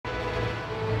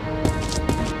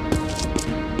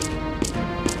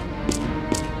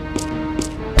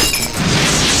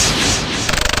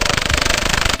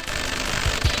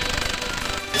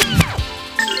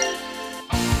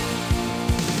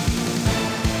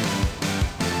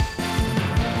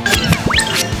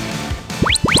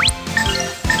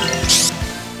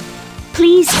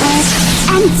Earth,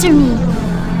 answer me!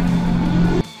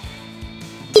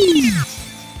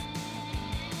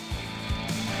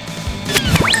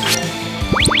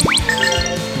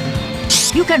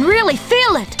 You can really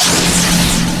feel it!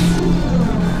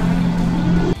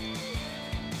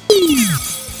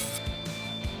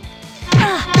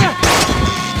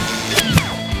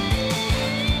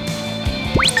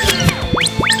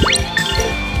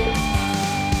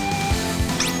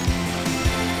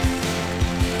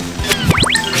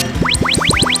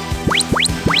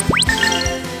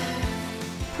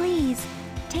 Please,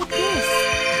 take this.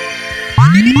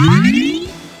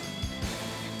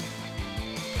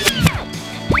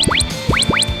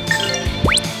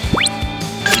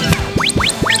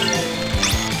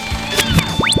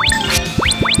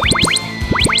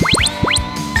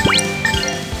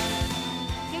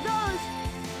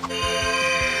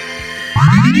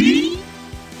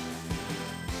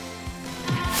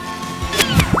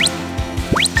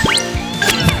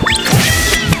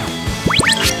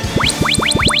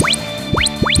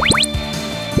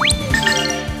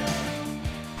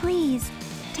 Please,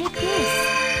 take this.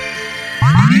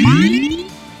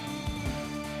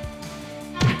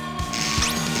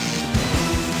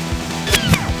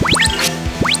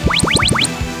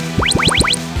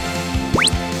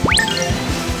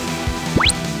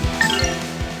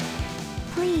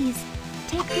 Please,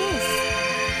 take this.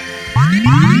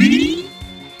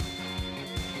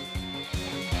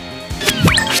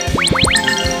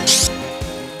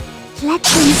 Let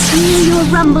them hear your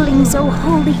rumblings, O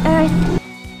holy earth.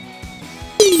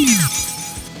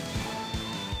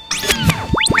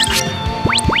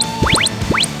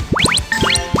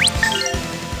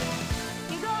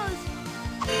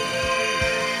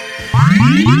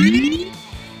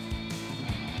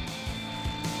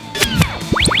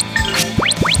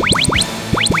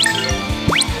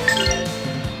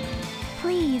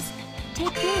 Please,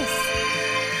 take this.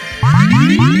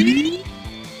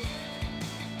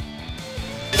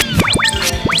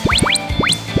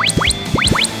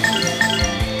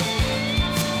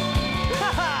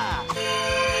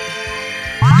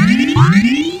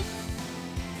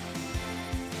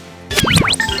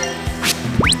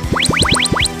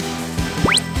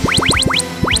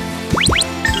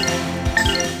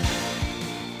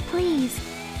 Please,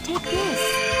 take this.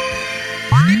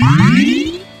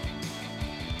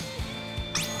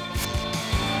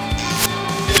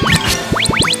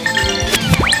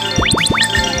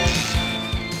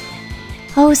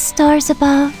 O stars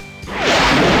above,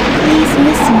 please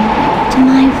listen to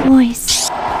my voice.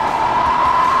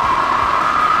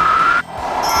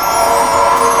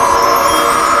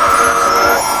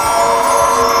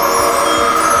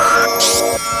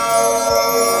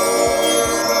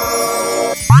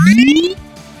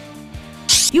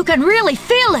 You can really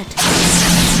feel it!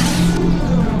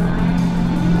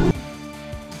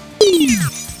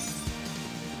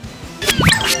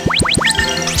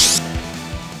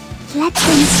 Let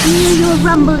them hear your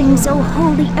rumblings, O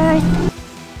holy earth.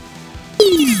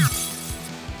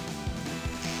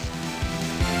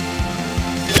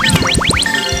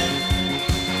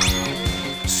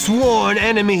 Sworn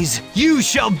enemies, you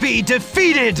shall be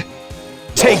defeated!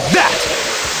 Take that!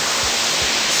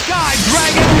 Sky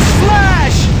Dragon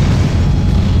Slash!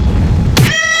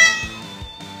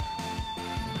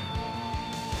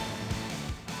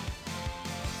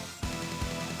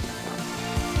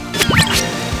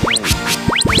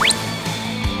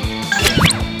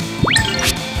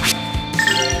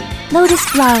 Lotus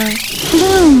flower,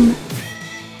 bloom.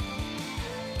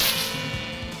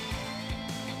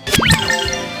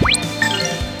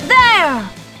 There!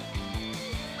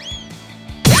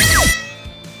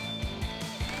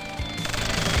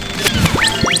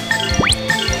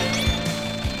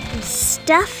 The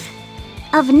stuff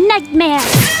of nightmare.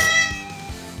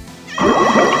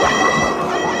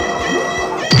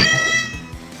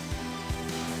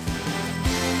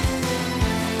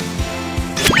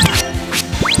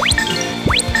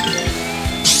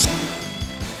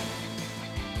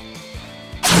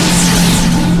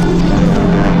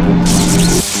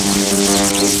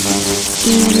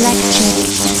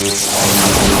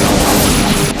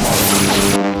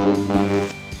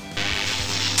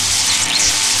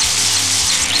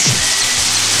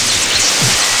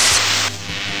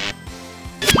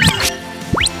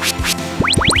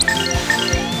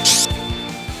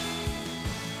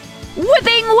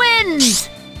 Whipping winds!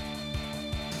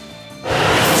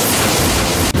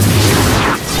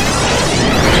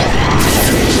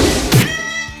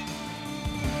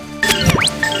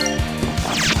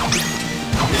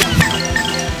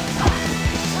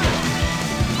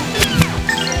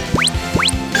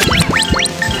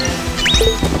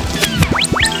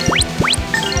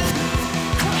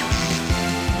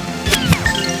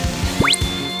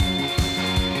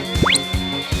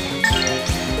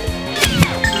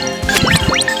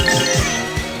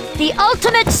 The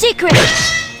ultimate secret!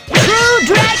 True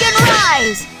Dragon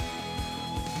Rise!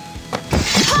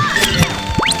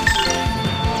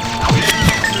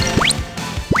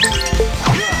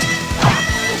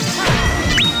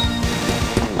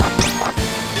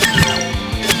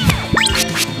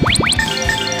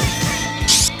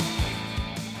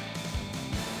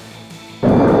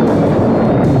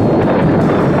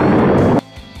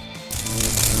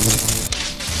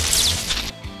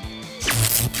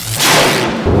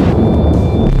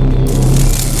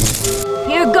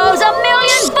 Here goes a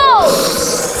million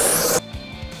volts!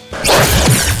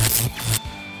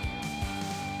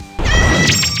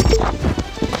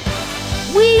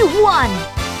 We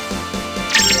won!